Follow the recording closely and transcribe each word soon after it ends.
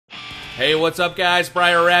Hey, what's up guys?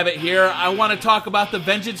 BriarRabbit here. I want to talk about the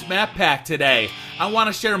Vengeance map pack today. I want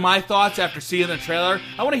to share my thoughts after seeing the trailer.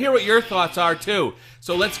 I want to hear what your thoughts are too.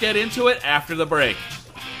 So let's get into it after the break.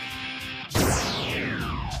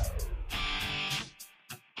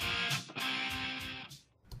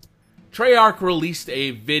 Treyarch released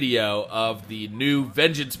a video of the new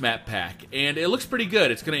Vengeance map pack, and it looks pretty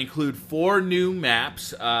good. It's going to include 4 new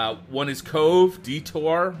maps. One is Cove,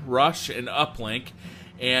 Detour, Rush, and Uplink,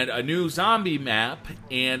 and a new zombie map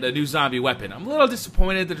and a new zombie weapon. I'm a little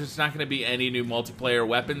disappointed that there's not going to be any new multiplayer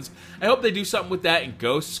weapons. I hope they do something with that in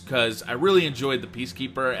Ghosts, because I really enjoyed the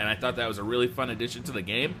Peacekeeper, and I thought that was a really fun addition to the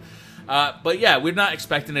game. But yeah, we're not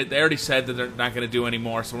expecting it. They already said that they're not going to do any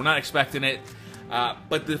more, so we're not expecting it.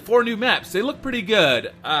 But the 4 new maps, they look pretty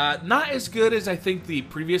good. Not as good as I think the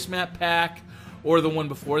previous map pack or the one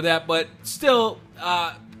before that, but still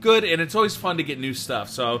good, and it's always fun to get new stuff.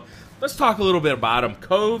 So let's talk a little bit about them.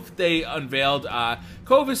 Cove, they unveiled.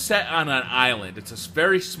 Cove is set on an island. It's a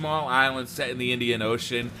very small island set in the Indian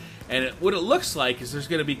Ocean, and what it looks like is there's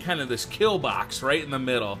going to be kind of this kill box right in the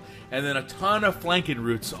middle, and then a ton of flanking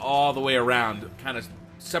routes all the way around, kind of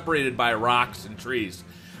separated by rocks and trees.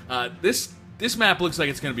 This map looks like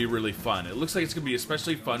it's going to be really fun. It looks like it's going to be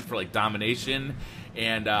especially fun for like domination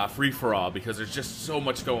and free-for-all, because there's just so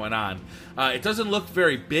much going on. It doesn't look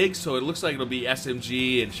very big, so it looks like it'll be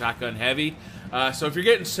SMG and shotgun heavy. So if you're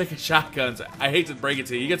getting sick of shotguns, I hate to break it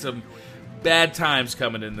to you, you get some bad times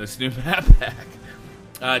coming in this new map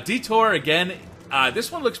pack. Detour, again,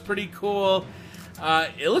 this one looks pretty cool.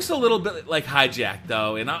 It looks a little bit like Hijack,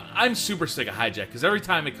 though, and I'm super sick of Hijack, because every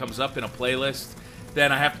time it comes up in a playlist,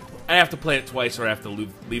 then I have to play it twice, or I have to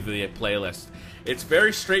leave the playlist. It's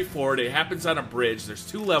very straightforward. It happens on a bridge. There's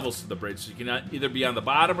 2 levels to the bridge, so you can either be on the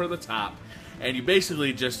bottom or the top, and you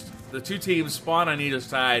basically just, the 2 teams spawn on either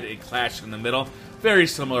side and clash in the middle. Very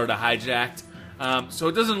similar to Hijacked. So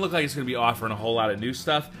it doesn't look like it's going to be offering a whole lot of new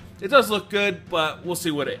stuff. It does look good, but we'll see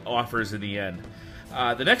what it offers in the end.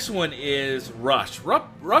 The next one is Rush.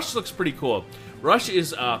 Rush looks pretty cool. Rush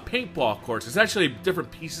is a paintball course. It's actually different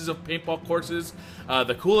pieces of paintball courses.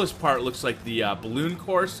 The coolest part looks like the balloon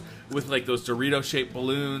course, with like those Dorito-shaped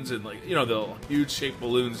balloons and, like, you know, the huge-shaped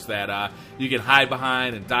balloons that you can hide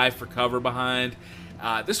behind and dive for cover behind.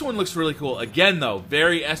 This one looks really cool. Again, though,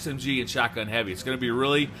 very SMG and shotgun heavy. It's going to be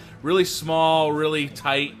really, really small, really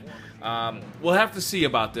tight. We'll have to see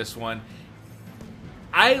about this one.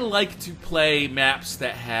 I like to play maps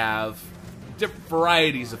that have different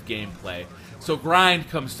varieties of gameplay. So Grind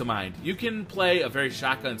comes to mind. You can play a very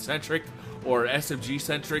shotgun-centric or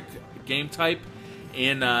SMG-centric game type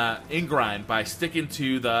in Grind by sticking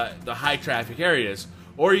to the high-traffic areas.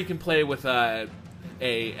 Or you can play with a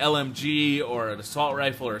LMG or an assault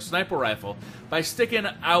rifle or a sniper rifle by sticking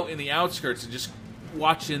out in the outskirts and just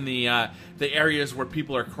watching the areas where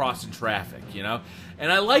people are crossing traffic, you know?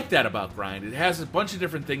 And I like that about Grind. It has a bunch of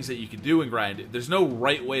different things that you can do in Grind. There's no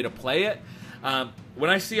right way to play it. When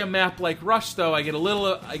I see a map like Rush, though, I get a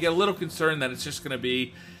little concerned that it's just going to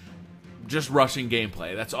be just rushing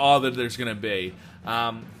gameplay. That's all that there's going to be.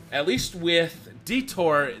 At least with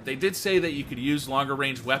Detour, they did say that you could use longer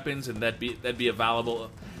range weapons, and that'd be a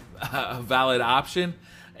valid option,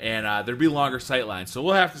 and there'd be longer sight lines. So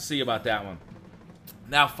we'll have to see about that one.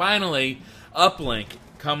 Now, finally, Uplink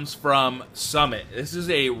comes from Summit. This is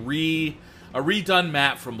a redone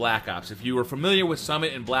map from Black Ops. If you were familiar with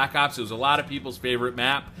Summit and Black Ops, it was a lot of people's favorite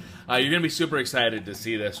map. You're going to be super excited to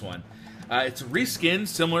see this one. It's reskinned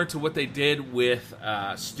similar to what they did with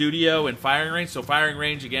Studio and Firing Range. So Firing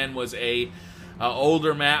Range, again, was a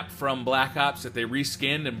older map from Black Ops that they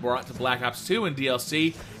reskinned and brought to Black Ops 2 and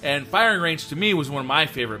DLC. And Firing Range, to me, was one of my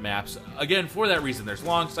favorite maps. Again, for that reason. There's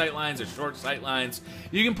long sight lines, there's short sight lines.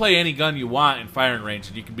 You can play any gun you want in Firing Range,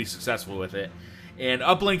 and you can be successful with it. And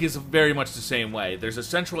Uplink is very much the same way. There's a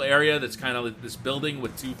central area that's kind of like this building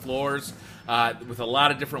with 2 floors with a lot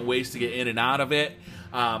of different ways to get in and out of it.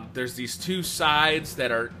 There's these 2 sides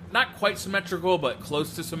that are not quite symmetrical, but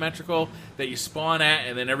close to symmetrical, that you spawn at,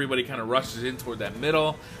 and then everybody kind of rushes in toward that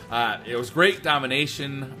middle. It was great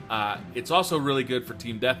domination. It's also really good for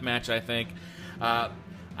team deathmatch, I think.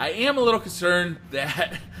 I am a little concerned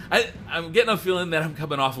that I'm getting a feeling that I'm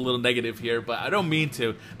coming off a little negative here, but I don't mean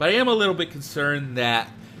to. But I am a little bit concerned that,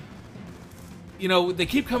 you know, they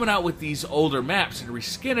keep coming out with these older maps and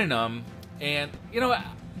reskinning them. And, you know,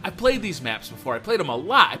 I played these maps before. I played them a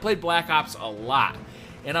lot. I played Black Ops a lot.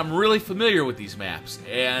 And I'm really familiar with these maps.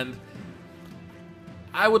 And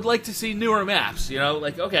I would like to see newer maps, you know?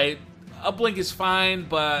 Like, okay, Uplink is fine,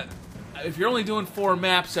 but if you're only doing 4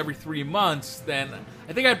 maps every 3 months, then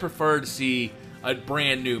I think I'd prefer to see a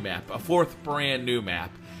brand new map, a 4th brand new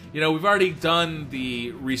map. you know, we've already done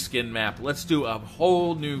the reskin map. Let's do a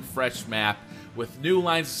whole new fresh map with new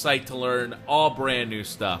lines of sight to learn, all brand new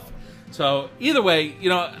stuff. So either way, you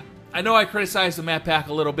know I criticized the map pack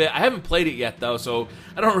a little bit. I haven't played it yet though, so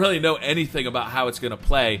I don't really know anything about how it's going to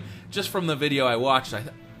play. Just from the video I watched,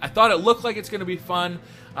 I thought it looked like it's going to be fun.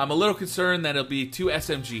 I'm a little concerned that it'll be too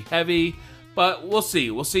SMG heavy, but we'll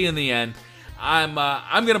see. We'll see in the end. I'm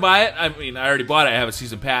going to buy it. I mean, I already bought it. I have a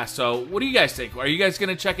season pass. So what do you guys think? Are you guys going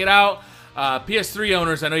to check it out? PS3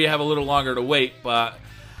 owners, I know you have a little longer to wait, but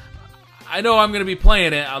I know I'm going to be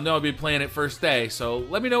playing it. I'll be playing it first day. So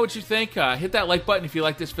let me know what you think. Hit that like button if you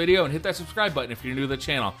like this video, and hit that subscribe button if you're new to the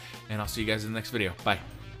channel. And I'll see you guys in the next video. Bye.